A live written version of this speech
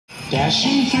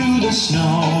Dashing through the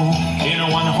snow in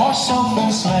a one-horse open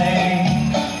sleigh.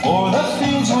 O'er the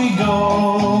fields we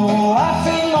go,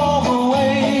 laughing all the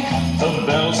way. The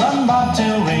bells on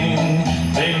bobtail ring,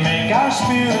 they make our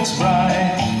spirits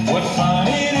bright. What fun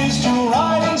it is to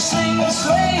ride and sing a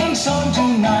sleighing song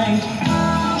tonight.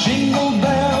 Jingle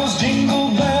bells,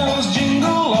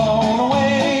 jingle all the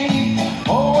way.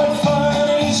 Oh, what fun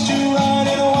it is to ride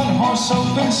in a one-horse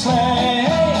open sleigh.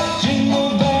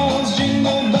 Jingle bells,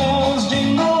 jingle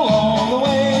all the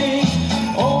way.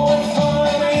 Oh, what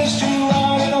fun it is to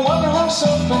ride in a one-horse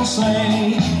open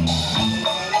sleigh.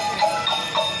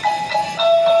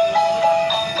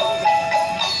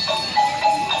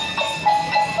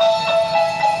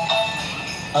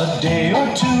 A day or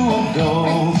two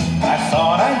ago, I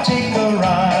thought I'd take a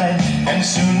ride, and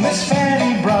soon Miss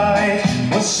Fanny Bright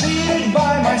was seated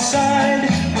by my side.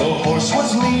 The horse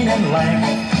was lean and lank,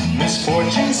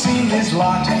 misfortune seemed his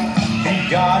lot. He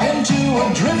got into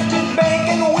a drifted bank,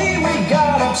 and we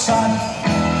got upset.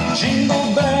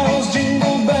 Jingle bells,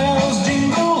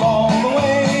 jingle all the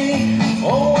way.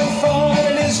 Oh, what fun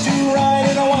it is to ride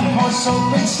in a one-horse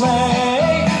open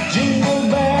sleigh. Jingle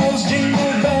bells,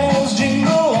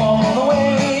 jingle all the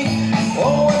way.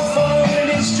 Oh, what fun it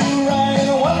is to ride in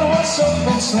a one-horse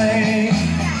open sleigh.